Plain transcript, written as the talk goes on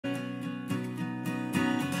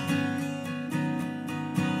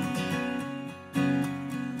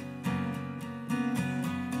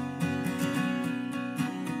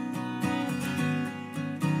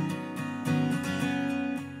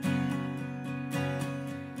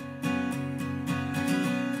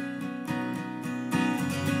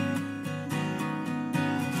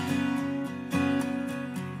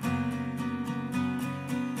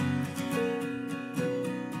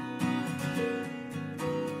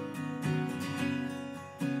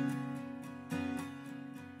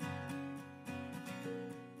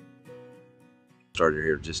started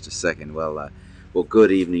here in just a second. Well,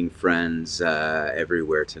 good evening, friends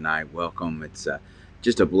everywhere tonight. Welcome. It's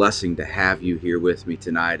just a blessing to have you here with me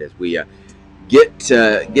tonight as we get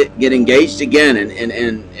engaged again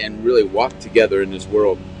and really walk together in this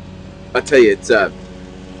world. I tell you, it's a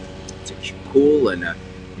cool and a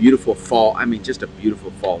beautiful fall. I mean, just a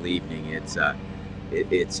beautiful fall evening. It's a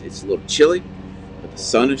little chilly, but the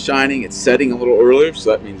sun is shining. It's setting a little earlier,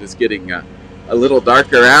 so that means it's getting a little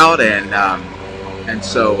darker out, and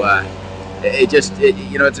so it's just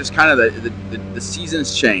kind of the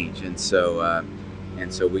seasons change, and so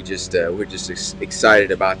we're just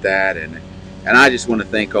excited about that, and I just want to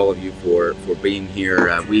thank all of you for being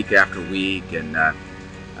here week after week, and I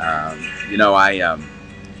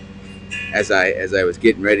as I was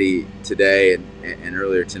getting ready today and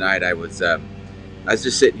earlier tonight, I was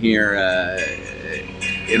just sitting here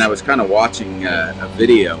and I was kind of watching a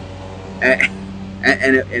video.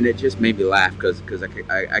 And it just made me laugh because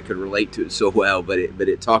I could relate to it so well. But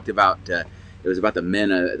it talked about it was about the men,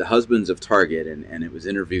 the husbands of Target, and it was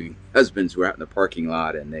interviewing husbands who were out in the parking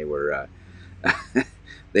lot, and they were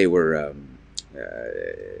they were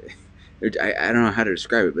I don't know how to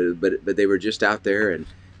describe it, but they were just out there, and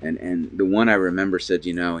the one I remember said,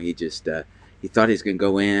 he thought he was going to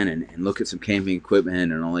go in and look at some camping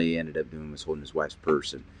equipment, and all he ended up doing was holding his wife's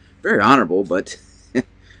purse. And very honorable, but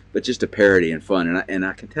just a parody and fun. And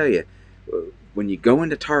I can tell you, when you go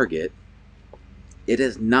into Target, it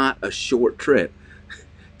is not a short trip.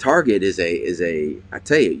 Target is I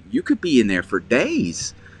tell you, you could be in there for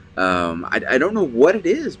days. I don't know what it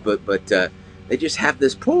is, but they just have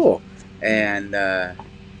this pull. And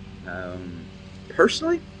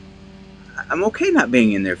personally, I'm okay not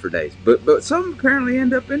being in there for days, but some apparently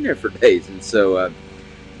end up in there for days. And so,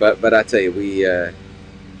 but I tell you, we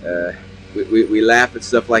laugh at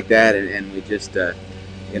stuff like that, and we just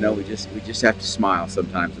we just have to smile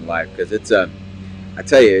sometimes in life, because it's I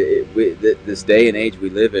tell you, this day and age we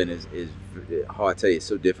live in is I tell you, it's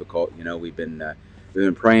so difficult. We've been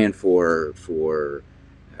praying for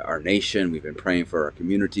our nation. We've been praying for our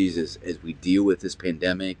communities as we deal with this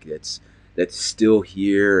pandemic that's still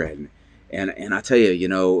here, and I tell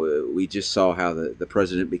you, we just saw how the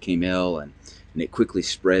president became ill, and it quickly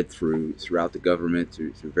spread throughout the government,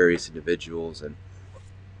 through various individuals, and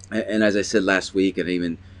as I said last week, and I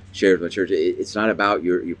even shared with my church, it's not about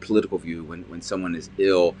your political view. When someone is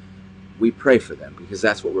ill, we pray for them, because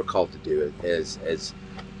that's what we're called to do as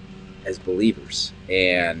believers.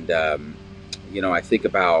 And I think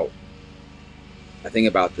about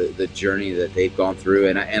the journey that they've gone through,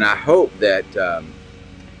 and I hope that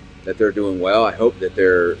they're doing well. I hope that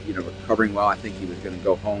they're recovering well. I think he was going to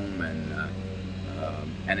go home,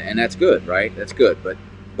 and that's good, right? That's good,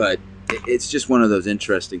 but it's just one of those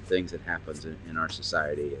interesting things that happens in our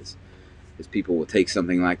society, is people will take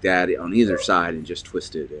something like that on either side and just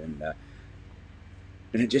twist it, and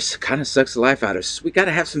it just kind of sucks the life out of us. We got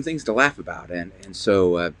to have some things to laugh about, and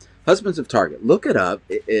so husbands of Target, look it up.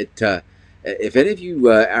 If any of you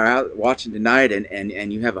are out watching tonight,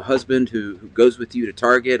 and you have a husband who goes with you to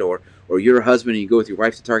Target, or you're a husband and you go with your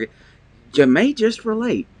wife to Target, you may just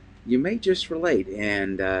relate.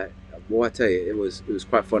 And boy, I tell you, it was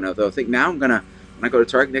quite fun. Although I think now when I go to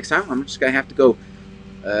Target next time, I'm just gonna have to go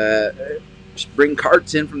just bring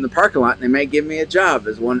carts in from the parking lot, and they may give me a job,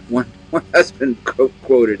 as one husband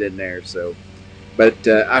quoted in there. So, but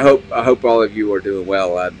I hope all of you are doing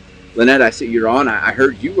well. Lynette, I see you're on. I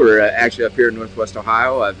heard you were actually up here in Northwest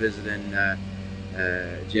Ohio visiting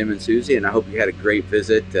Jim and Susie, and I hope you had a great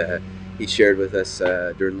visit. He shared with us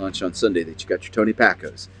during lunch on Sunday that you got your Tony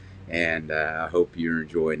Pacos, and I hope you're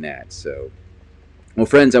enjoying that. So, well,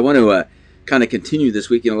 friends, I want to kind of continue this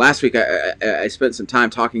week. Last week I spent some time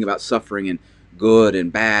talking about suffering and good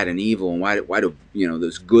and bad and evil, and why do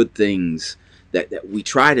those good things that we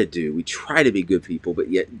try to do. We try to be good people, but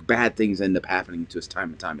yet bad things end up happening to us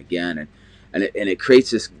time and time again, and it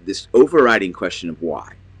creates this overriding question of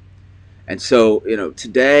why. And so,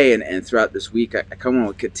 today and throughout this week, I kind of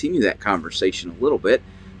want to continue that conversation a little bit,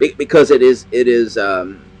 because it is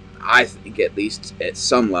I think, at least at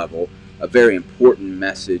some level, a very important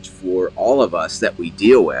message for all of us that we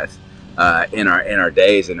deal with in our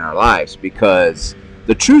days, in our lives. Because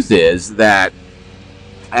the truth is that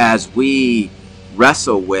as we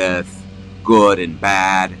wrestle with good and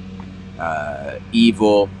bad,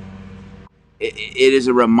 evil, it is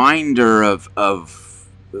a reminder of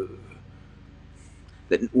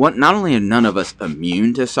that not only are none of us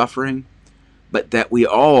immune to suffering, but that we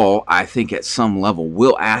all, I think, at some level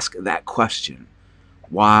will ask that question: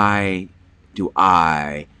 why do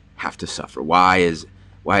I have to suffer? Why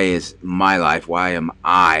Why is my life? Why am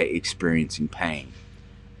I experiencing pain?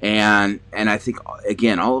 And I think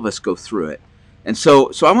again, all of us go through it. And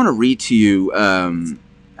so I want to read to you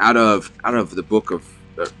out of the book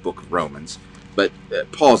of Romans, but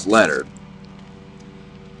Paul's letter.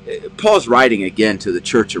 Paul's writing again to the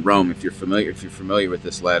Church of Rome. If you're familiar with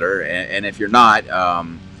this letter, and if you're not,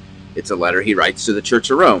 it's a letter he writes to the Church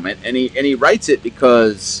of Rome, and he writes it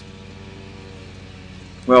because,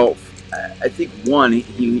 well, I think one,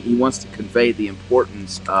 he wants to convey the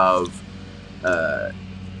importance of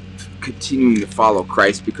continuing to follow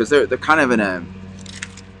Christ, because they're kind of in a,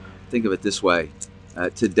 think of it this way.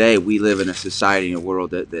 Today we live in a society, in a world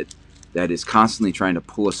that is constantly trying to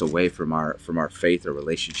pull us away from our faith or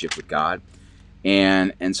relationship with God,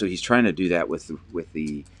 and so he's trying to do that with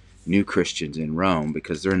the new Christians in Rome,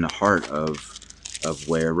 because they're in the heart of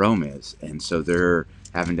where Rome is, and so they're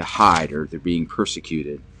having to hide, or they're being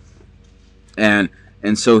persecuted, and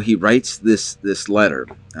so he writes this letter.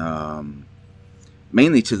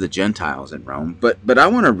 Mainly to the Gentiles in Rome, but I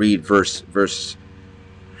want to read verse.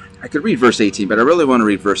 I could read verse 18, but I really want to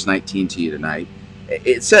read verse 19 to you tonight.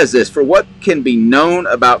 It says this: "For what can be known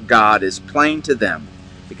about God is plain to them,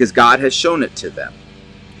 because God has shown it to them."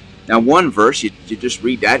 Now, one verse, you just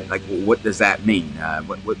read that, like, well, what does that mean?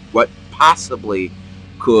 What possibly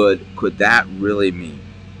could that really mean?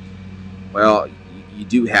 Well, you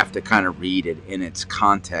do have to kind of read it in its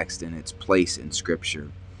context, in its place in Scripture.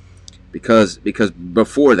 Because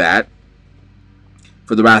before that,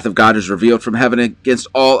 for the wrath of God is revealed from heaven against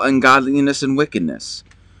all ungodliness and wickedness.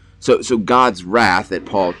 So God's wrath that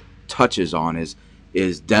Paul touches on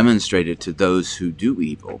is demonstrated to those who do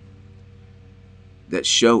evil, that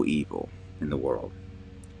show evil in the world.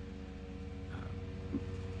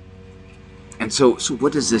 And so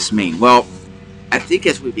what does this mean? Well, I think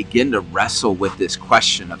as we begin to wrestle with this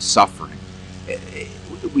question of suffering,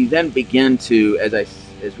 we then begin to,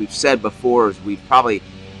 as we've said before, as we've probably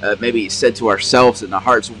maybe said to ourselves in our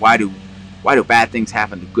hearts, why do bad things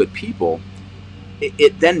happen to good people?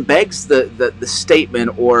 It then begs the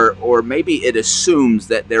statement, or maybe it assumes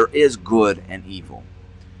that there is good and evil.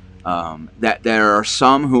 That there are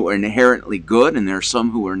some who are inherently good and there are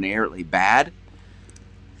some who are inherently bad.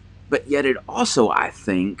 But yet it also, I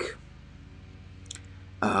think,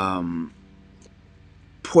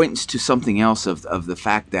 points to something else of the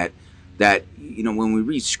fact that when we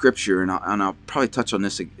read Scripture, and I'll probably touch on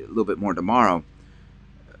this a little bit more tomorrow,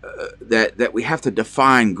 that we have to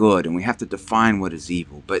define good and we have to define what is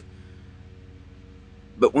evil. But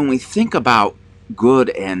when we think about good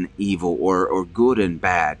and evil, or good and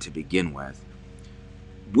bad to begin with,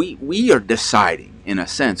 we are deciding, in a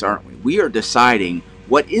sense, aren't we? We are deciding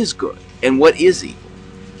what is good and what is evil.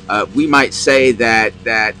 We might say that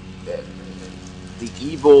the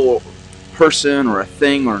evil person or a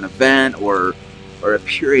thing or an event or a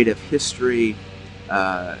period of history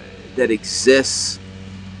that exists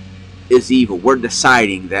is evil. We're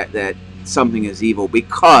deciding that something is evil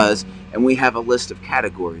because, and we have a list of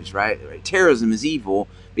categories, right? Terrorism is evil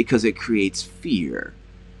because it creates fear.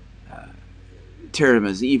 Terrorism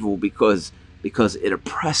is evil because it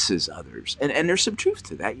oppresses others. And there's some truth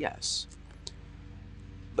to that, yes.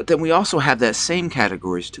 But then we also have that same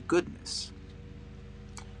categories to goodness.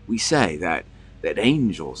 We say that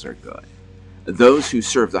angels are good. Those who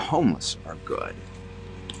serve the homeless are good.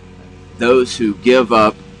 Those who give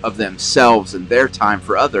up of themselves and their time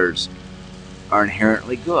for others are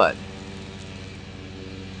inherently good.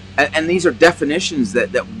 And these are definitions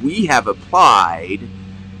that we have applied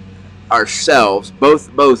ourselves,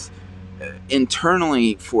 both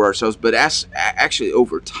internally for ourselves, but actually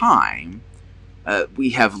over time, we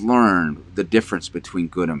have learned the difference between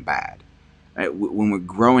good and bad. Right? When we're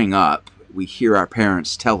growing up, we hear our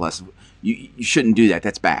parents tell us, you shouldn't do that,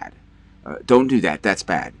 that's bad. Don't do that, that's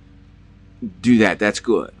bad. Do that, that's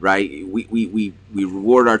good, right? We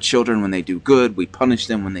reward our children when they do good. We punish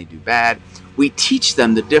them when they do bad. We teach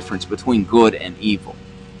them the difference between good and evil.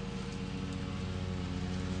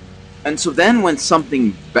 And so then when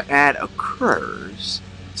something bad occurs,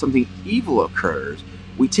 something evil occurs,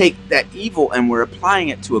 we take that evil and we're applying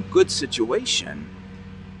it to a good situation.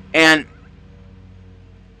 And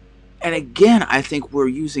again, I think we're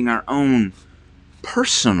using our own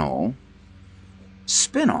personal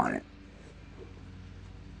spin on it.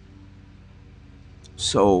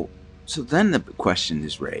 So then the question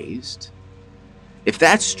is raised, if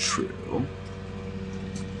that's true,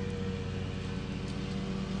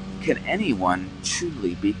 can anyone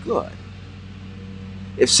truly be good?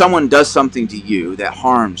 If someone does something to you that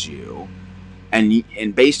harms you,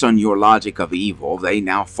 and based on your logic of evil, they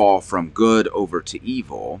now fall from good over to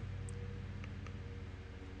evil,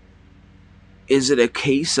 Is it a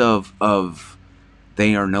case of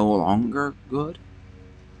they are no longer good?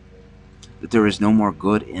 That there is no more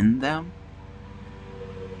good in them?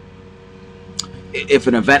 If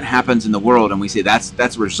an event happens in the world and we say that's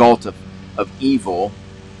a result of evil,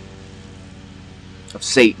 of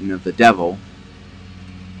Satan, of the devil,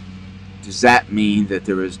 does that mean that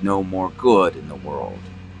there is no more good in the world?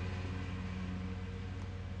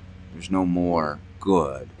 There's no more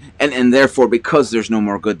good. And therefore, because there's no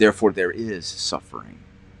more good, therefore there is suffering.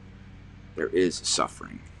 There is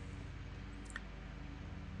suffering.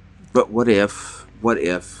 But what if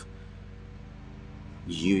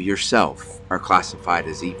you yourself are classified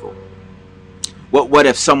as evil? What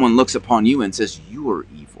if someone looks upon you and says you are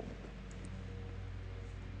evil?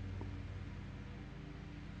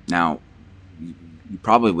 Now, you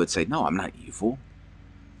probably would say, no, I'm not evil.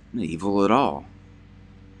 I'm not evil at all.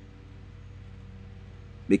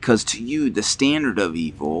 Because to you, the standard of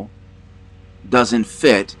evil doesn't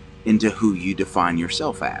fit into who you define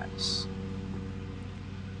yourself as.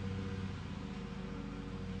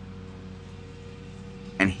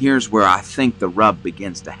 And here's where I think the rub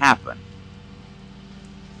begins to happen.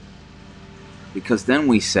 Because then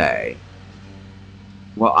we say,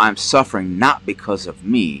 well, I'm suffering not because of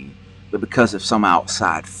me, but because of some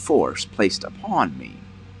outside force placed upon me.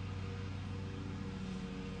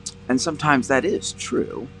 And sometimes that is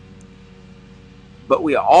true. But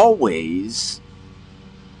we always,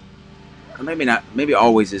 or maybe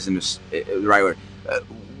always isn't the right word.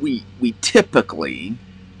 We typically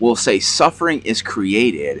will say suffering is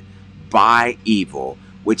created by evil,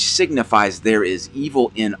 which signifies there is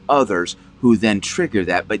evil in others who then trigger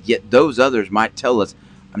that. But yet those others might tell us,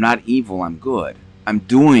 I'm not evil, I'm good. I'm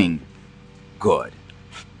doing good.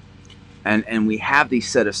 And we have these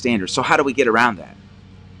set of standards. So how do we get around that?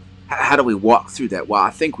 How do we walk through that? Well,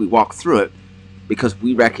 I think we walk through it because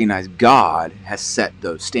we recognize God has set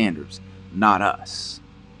those standards, not us.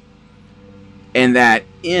 And that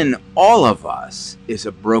in all of us is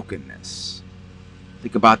a brokenness.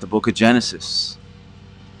 Think about the book of Genesis.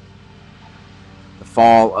 The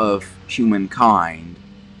fall of humankind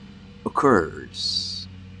occurs.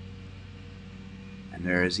 And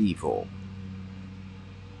there is evil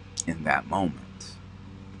in that moment.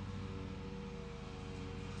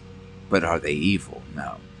 But are they evil?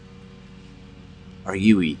 No. Are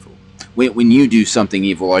you evil? When you do something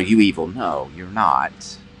evil, are you evil? No, you're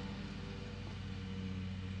not.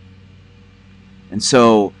 And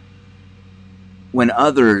so, when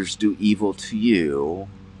others do evil to you,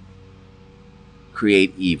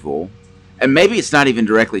 create evil, and maybe it's not even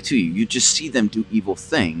directly to you, you just see them do evil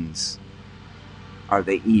things, are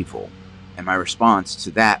they evil? And my response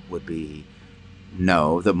to that would be,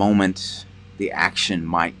 no, the moment the action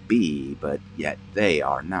might be, but yet they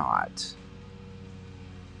are not.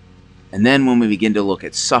 And then when we begin to look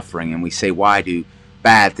at suffering and we say, why do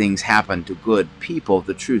bad things happen to good people?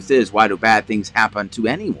 The truth is, why do bad things happen to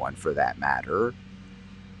anyone for that matter?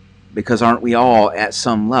 Because aren't we all at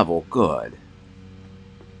some level good?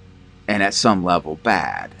 And at some level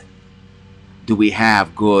bad? Do we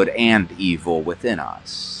have good and evil within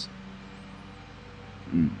us?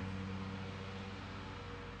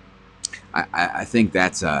 I think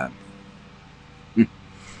that's a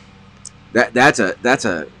that's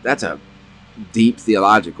a deep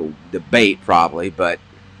theological debate probably, but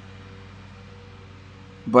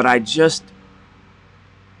I just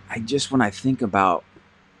when I think about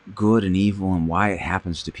good and evil and why it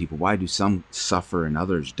happens to people, why do some suffer and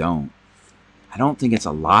others don't? I don't think it's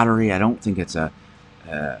a lottery. I don't think it's a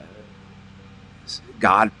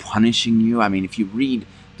God punishing you. I mean, if you read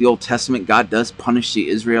the Old Testament, God does punish the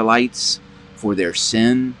Israelites for their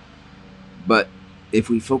sin, but if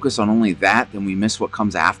we focus on only that, then we miss what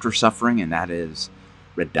comes after suffering, and that is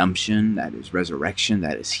redemption, that is resurrection,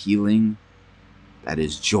 that is healing, that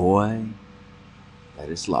is joy, that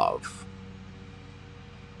is love.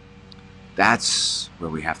 That's where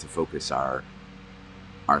we have to focus our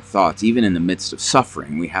thoughts. Even in the midst of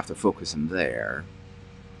suffering, we have to focus in there.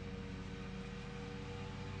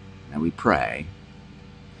 And we pray.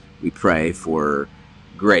 We pray for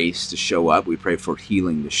grace to show up. We pray for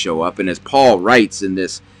healing to show up. And as Paul writes in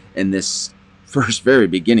this first very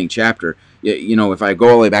beginning chapter, you know, if I go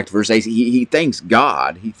all the way back to verse 8, he thanks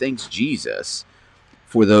God, he thanks Jesus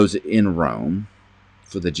for those in Rome,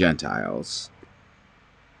 for the Gentiles.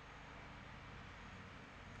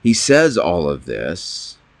 He says all of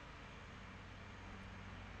this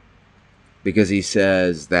because he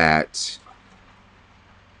says that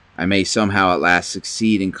I may somehow at last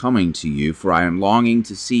succeed in coming to you, for I am longing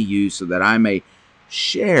to see you so that I may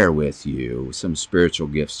share with you some spiritual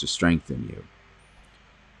gifts to strengthen you.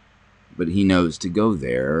 but he knows to go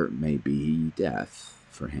there may be death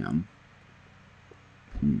for him.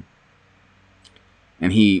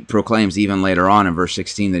 And he proclaims even later on in verse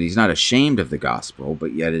 16 that he's not ashamed of the gospel,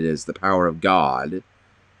 but yet it is the power of God.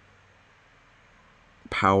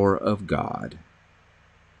 Power of God.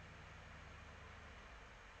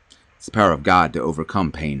 It's the power of God to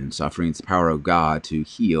overcome pain and suffering. It's the power of God to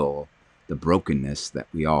heal the brokenness that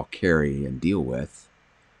we all carry and deal with.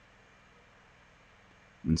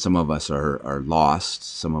 And some of us are lost.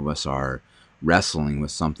 Some of us are wrestling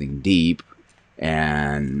with something deep,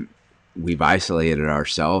 and we've isolated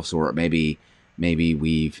ourselves, or maybe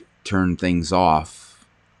we've turned things off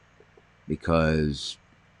because,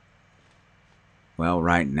 well,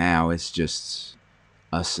 right now it's just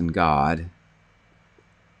us and God.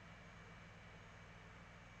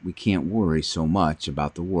 We can't worry so much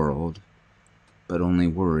about the world, but only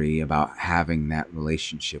worry about having that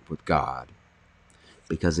relationship with God,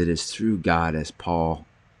 because it is through God, as Paul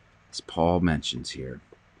mentions here.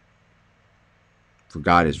 For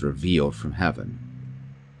God is revealed from heaven.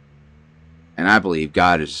 And I believe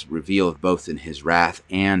God is revealed both in his wrath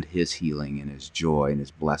and his healing and his joy and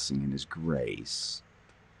his blessing and his grace.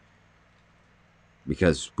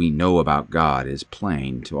 Because we know about God is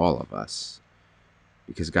plain to all of us.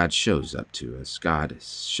 Because God shows up to us. God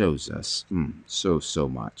shows us so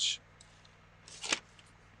much.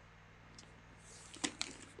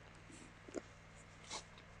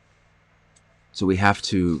 So we have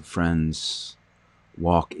to, friends,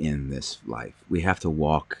 walk in this life. We have to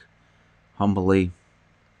walk humbly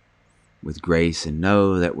with grace and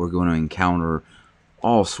know that we're going to encounter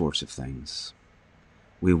all sorts of things.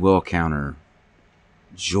 We will encounter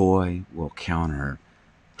joy, we'll encounter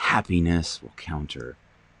happiness, we'll encounter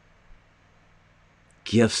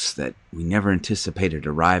gifts that we never anticipated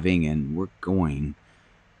arriving, and we're going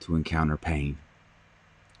to encounter pain,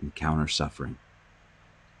 encounter suffering.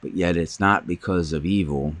 But yet it's not because of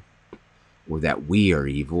evil, or that we are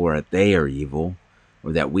evil, or that they are evil,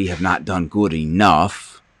 or that we have not done good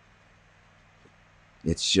enough.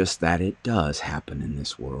 It's just that it does happen in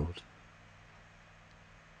this world.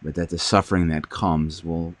 But that the suffering that comes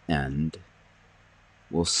will end,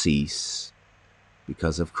 will cease,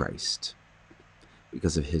 because of Christ,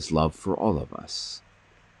 because of his love for all of us.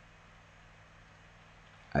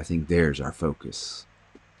 I think there's our focus.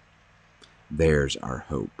 There's our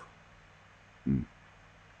hope. Well,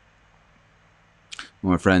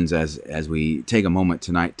 my friends, as we take a moment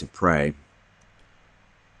tonight to pray,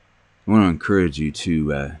 I want to encourage you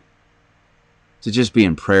to just be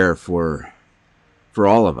in prayer for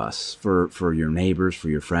all of us, for your neighbors, for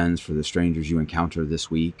your friends, for the strangers you encounter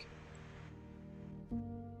this week.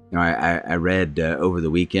 You know, I read over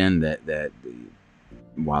the weekend that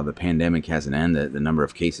while the pandemic hasn't ended, the number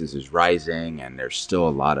of cases is rising, and there's still a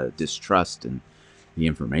lot of distrust in the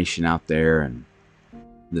information out there, and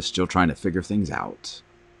they're still trying to figure things out.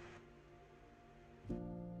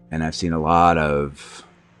 And I've seen a lot of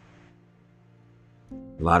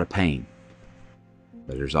pain,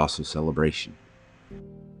 but there's also celebration.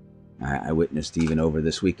 I witnessed even over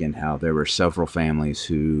this weekend how there were several families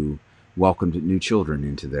who welcomed new children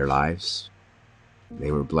into their lives.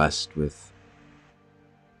 They were blessed with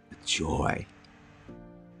joy,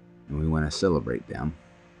 and we want to celebrate them.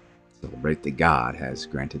 Celebrate that God has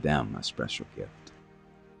granted them a special gift.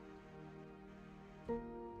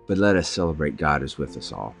 But let us celebrate God is with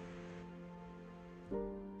us all,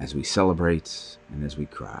 as we celebrate and as we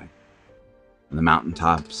cry, on the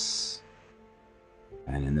mountaintops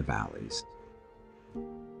and in the valleys.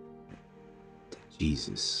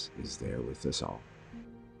 Jesus is there with us all.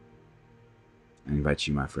 I invite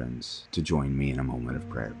you, my friends, to join me in a moment of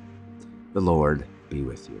prayer. The Lord be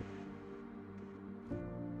with you.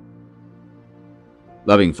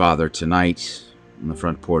 Loving Father, tonight on the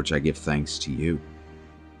front porch, I give thanks to you.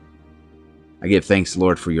 I give thanks,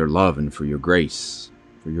 Lord, for your love and for your grace,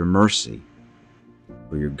 for your mercy,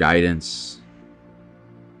 for your guidance,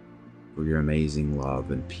 for your amazing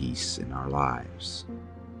love and peace in our lives.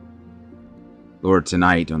 Lord,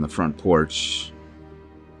 tonight on the front porch,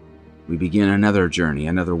 we begin another journey,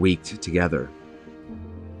 another week together.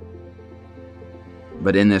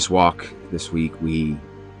 But in this walk this week, we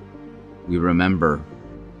remember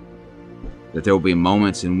that there will be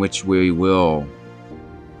moments in which we will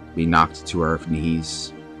be knocked to our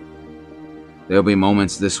knees. There will be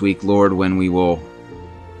moments this week, Lord, when we will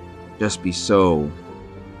just be so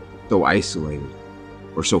isolated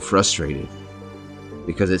or so frustrated,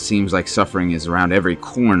 because it seems like suffering is around every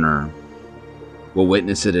corner. We'll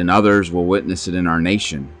witness it in others, we'll witness it in our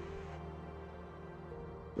nation.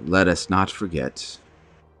 But let us not forget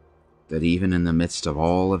that even in the midst of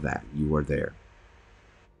all of that, you are there.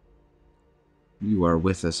 You are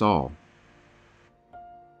with us all,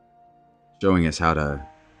 showing us how to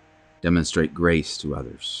demonstrate grace to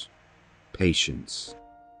others, patience,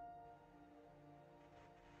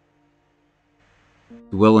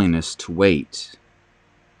 the willingness to wait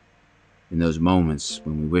in those moments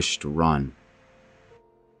when we wish to run,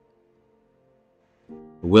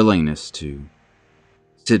 the willingness to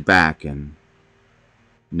sit back and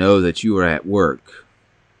know that you are at work,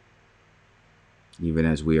 even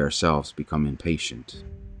as we ourselves become impatient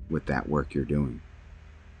with that work you're doing.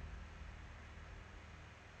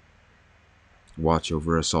 Watch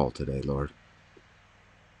over us all today, Lord,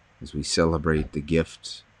 as we celebrate the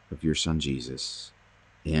gift of your Son Jesus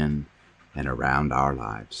in and around our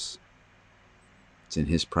lives. It's in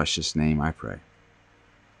his precious name I pray.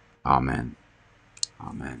 Amen.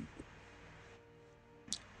 Amen.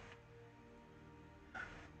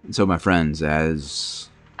 And so, my friends, as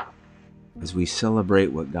we celebrate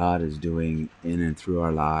what God is doing in and through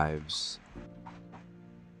our lives,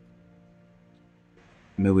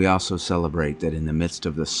 may we also celebrate that in the midst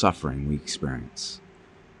of the suffering we experience,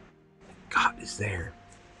 God is there.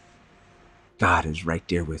 God is right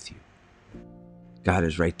there with you. God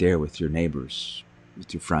is right there with your neighbors,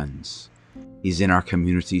 with your friends. He's in our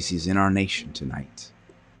communities. He's in our nation tonight.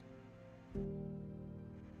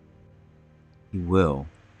 He will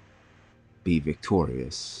be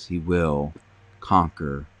victorious. He will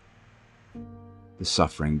conquer the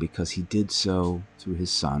suffering because he did so through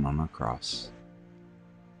his Son on the cross.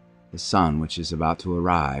 His Son, which is about to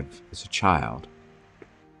arrive as a child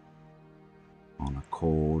on a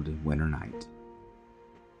cold winter night.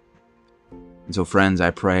 And so, friends, I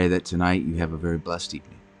pray that tonight you have a very blessed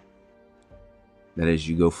evening. That as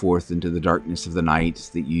you go forth into the darkness of the night,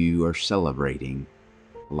 that you are celebrating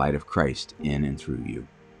the light of Christ in and through you.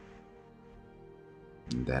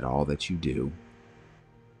 And that all that you do,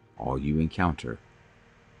 all you encounter,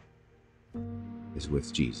 is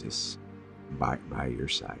with Jesus by your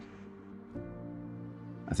side.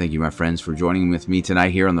 I thank you, my friends, for joining with me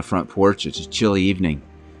tonight here on the front porch. It's a chilly evening,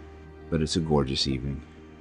 but it's a gorgeous evening.